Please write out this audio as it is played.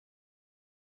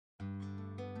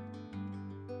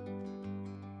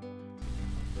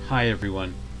Hi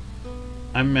everyone,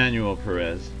 I'm Manuel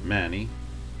Perez, Manny,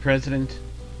 President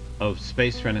of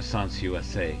Space Renaissance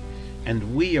USA,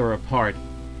 and we are a part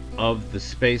of the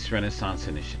Space Renaissance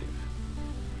Initiative.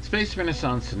 Space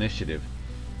Renaissance Initiative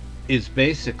is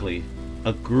basically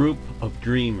a group of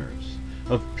dreamers,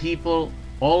 of people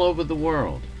all over the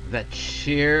world that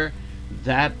share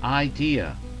that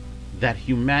idea that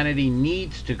humanity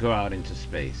needs to go out into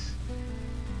space,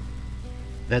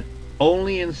 that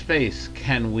only in space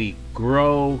can we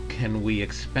grow, can we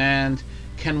expand,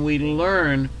 can we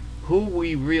learn who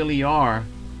we really are,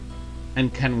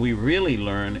 and can we really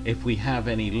learn if we have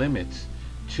any limits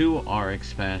to our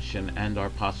expansion and our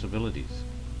possibilities.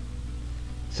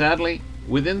 Sadly,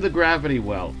 within the gravity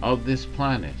well of this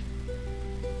planet,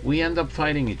 we end up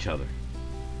fighting each other.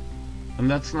 And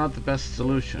that's not the best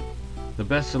solution. The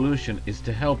best solution is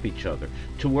to help each other,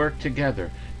 to work together,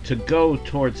 to go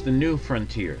towards the new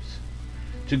frontiers,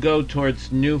 to go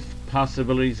towards new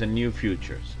possibilities and new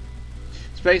futures.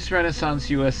 Space Renaissance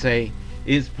USA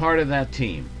is part of that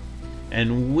team,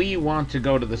 and we want to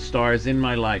go to the stars in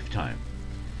my lifetime.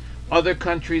 Other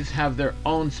countries have their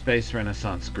own Space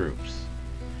Renaissance groups.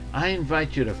 I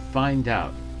invite you to find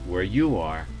out where you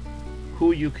are,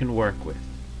 who you can work with,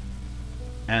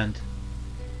 and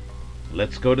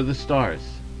let's go to the stars.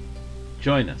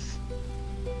 Join us.